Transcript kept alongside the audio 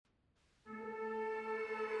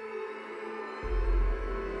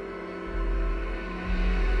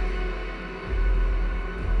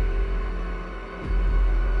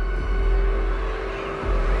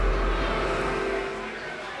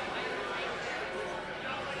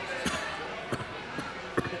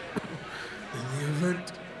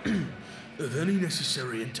any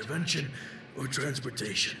necessary intervention or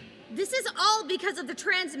transportation. This is all because of the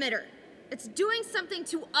transmitter. It's doing something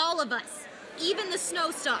to all of us, even the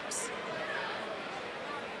snow stalks.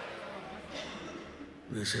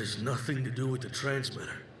 This has nothing to do with the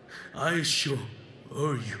transmitter. I assure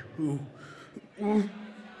you.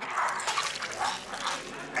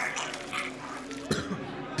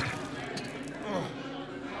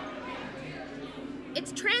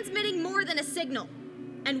 It's transmitting more than a signal,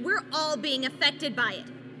 and we're all being affected by it.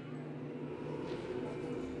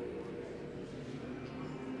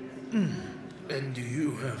 And do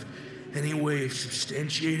you have any way of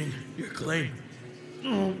substantiating your claim?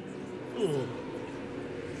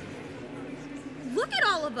 Look at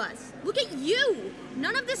all of us. Look at you.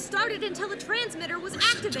 None of this started until the transmitter was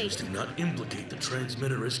activated. Do not implicate the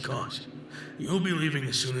transmitter as cause. You'll be leaving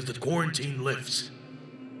as soon as the quarantine lifts.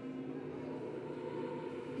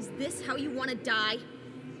 Is this how you want to die?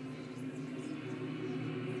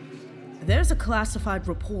 There's a classified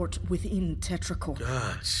report within Tetracorp.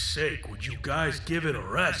 God's sake, would you guys give it a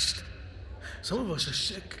rest? Some of us are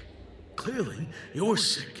sick. Clearly, you're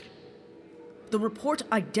sick. The report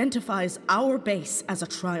identifies our base as a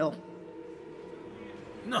trial.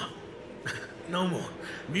 No. No more.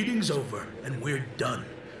 Meeting's over, and we're done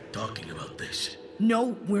talking about this.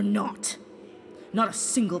 No, we're not. Not a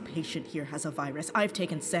single patient here has a virus. I've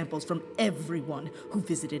taken samples from everyone who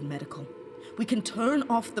visited medical. We can turn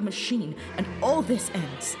off the machine, and all this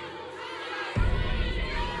ends.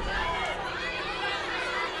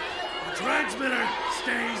 The transmitter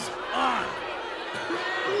stays on.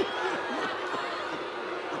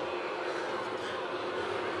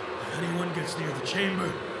 If anyone gets near the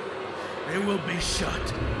chamber, they will be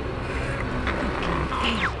shot.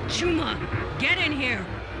 Chuma, get in here.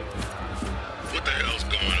 What the hell's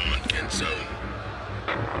going on, Kenzo?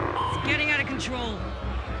 It's getting out of control.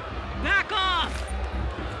 Back off!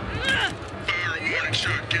 Fire a warning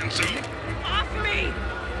shot, Kenzo. Off me!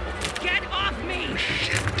 Get off me!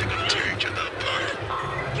 Shit, they're gonna tear each other apart.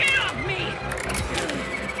 Get off me!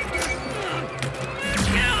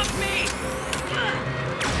 Get off me!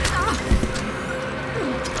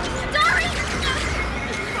 Dari!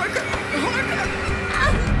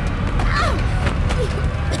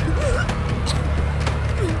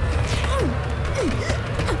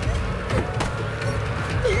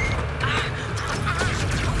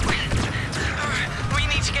 We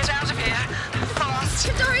need to get out of here. Fast.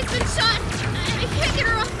 Dari's been shot! I can't get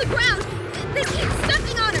her off the ground! They keep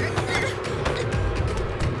stepping on her!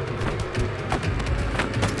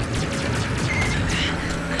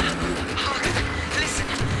 Listen,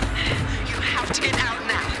 you have to get out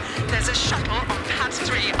now. There's a shuttle on pad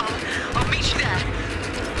 3. I'll meet you there.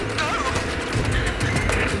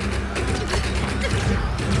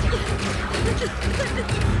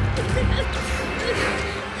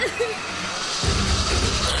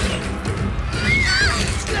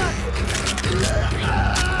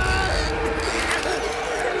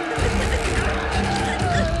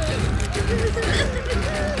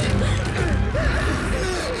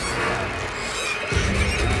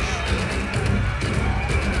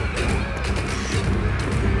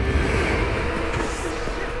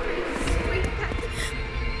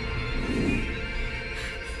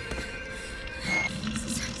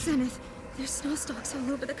 Zenith, there's snow stalks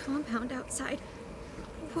all over the compound outside.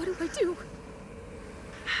 What do I do?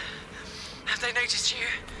 Have they noticed you?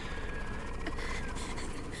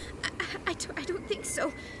 I don't think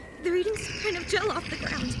so. They're eating some kind of gel off the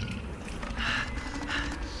ground.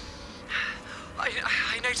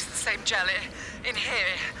 I noticed the same gel in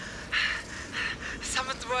here. Some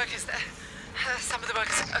of the workers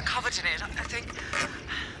are covered in it. I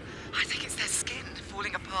think it's their skin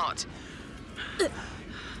falling apart.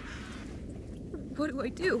 What do I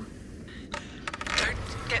do? Don't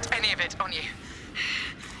get any of it on you.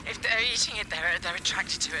 If they're eating it, they're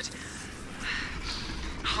attracted to it.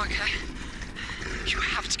 Okay. You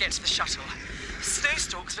have to get to the shuttle.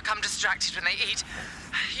 Snowstalks become distracted when they eat.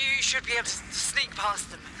 You should be able to sneak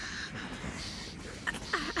past them.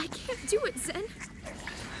 I can't do it, Zen.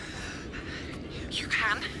 You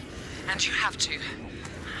can, and you have to.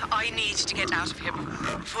 I need to get out of here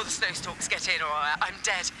before the snowstalks get in, or I'm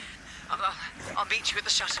dead. I'll meet you at the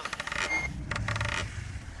shuttle.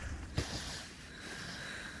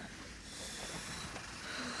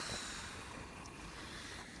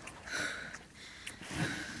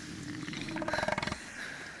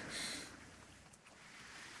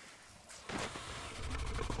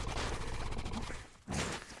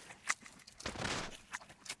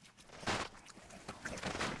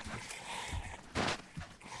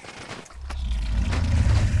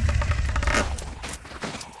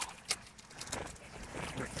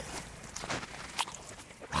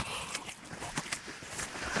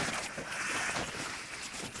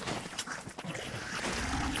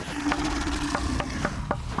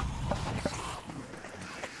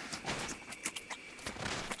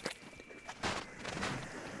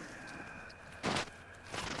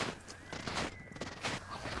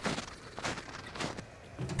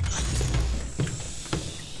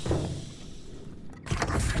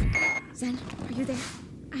 You're there.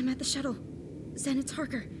 I'm at the shuttle. Zen, it's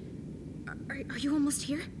Harker. Are you almost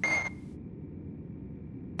here?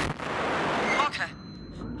 Parker,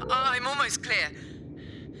 I'm almost clear.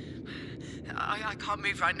 I can't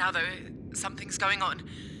move right now, though. Something's going on.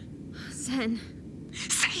 Zen.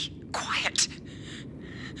 Stay quiet.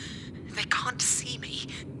 They can't see me.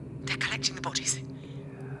 They're collecting the bodies.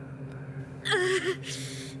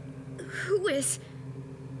 Who is?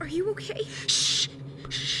 Are you okay? Shh.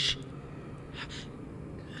 Shh.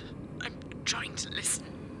 I'm trying to listen.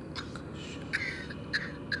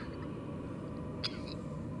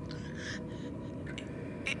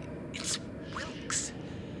 It's Wilkes.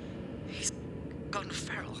 He's gone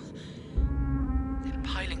feral. They're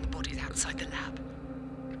piling the bodies outside the lab.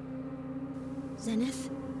 Zenith,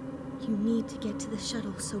 you need to get to the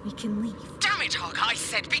shuttle so we can leave. Damn it, Harker, I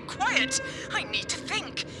said be quiet. I need to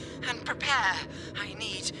think and prepare. I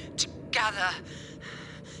need to gather.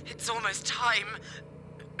 It's almost time.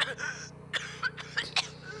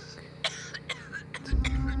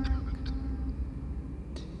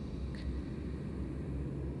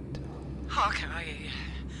 Harker,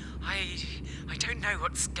 I don't know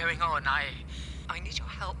what's going on. I need your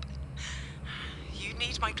help. You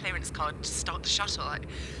need my clearance card to start the shuttle.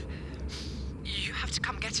 You have to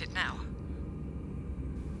come get it now.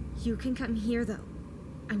 You can come here, though.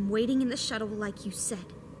 I'm waiting in the shuttle like you said.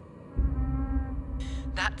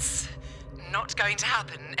 That's not going to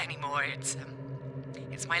happen anymore.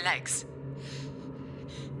 It's my legs.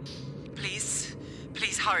 Please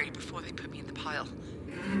hurry before they put me in the pile.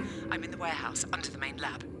 I'm in the warehouse under the main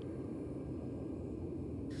lab.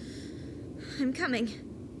 I'm coming.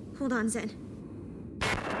 Hold on, Zen.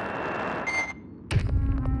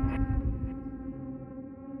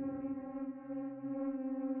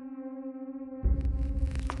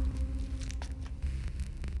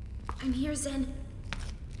 I'm here, Zen.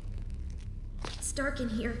 It's dark in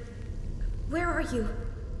here. Where are you?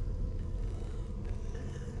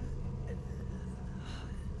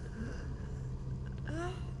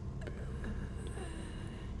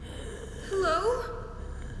 Hello?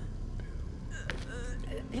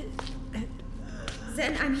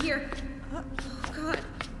 Zen, I'm here. Oh, God.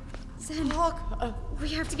 Zen, we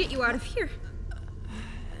have to get you out of here.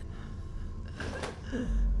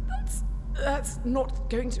 That's not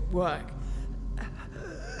going to work.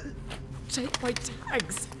 Take my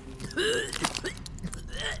tags.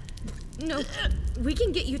 No, we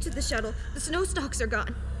can get you to the shuttle. The snow stalks are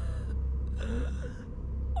gone.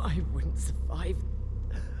 I wouldn't survive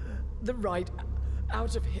the ride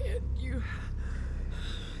out of here. You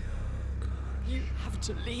have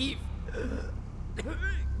to leave.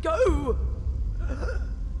 Go!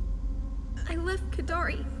 I left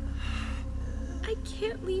Kadari. I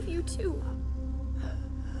can't leave you too.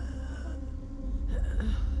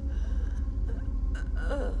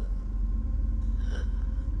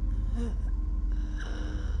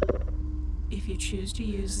 If you choose to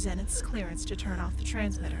use Zenith's clearance to turn off the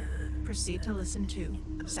transmitter, proceed to listen to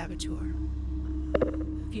Saboteur.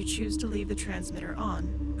 If you choose to leave the transmitter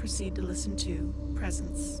on, proceed to listen to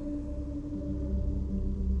Presence.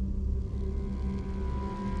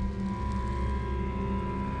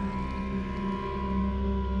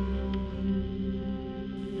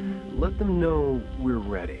 Let them know we're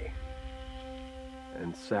ready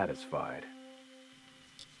and satisfied.